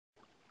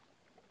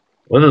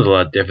Well, this is a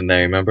lot different than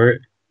I remember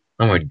it.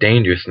 A lot more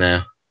dangerous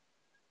now.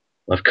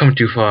 Well, I've come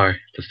too far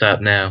to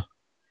stop now.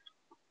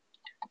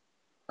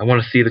 I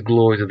want to see the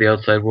glories of the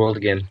outside world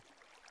again.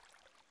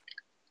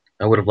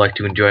 I would have liked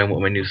to enjoy him with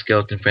my new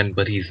skeleton friend,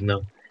 but he's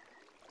no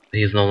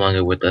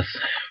longer with us.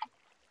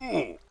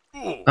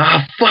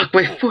 Ah, fuck,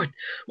 my foot!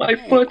 My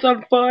foot's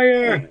on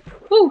fire!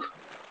 Woo!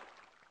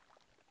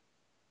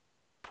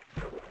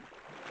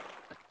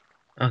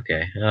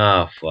 Okay,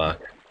 oh, fuck.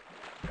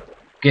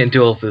 Getting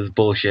too old for this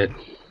bullshit.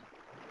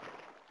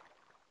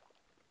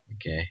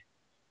 Okay.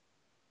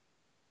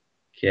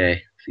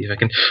 Okay, see if I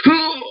can...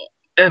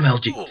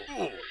 MLG!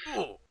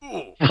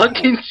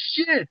 Fucking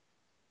shit!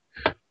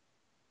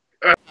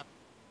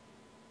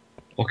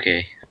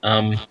 Okay,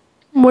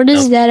 What now,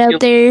 is that out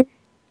there?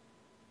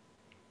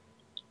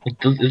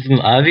 isn't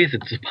obvious,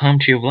 it's a palm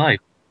tree of life.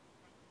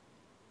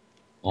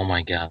 Oh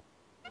my god.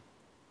 I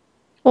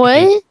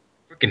What?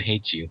 freaking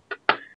hate you.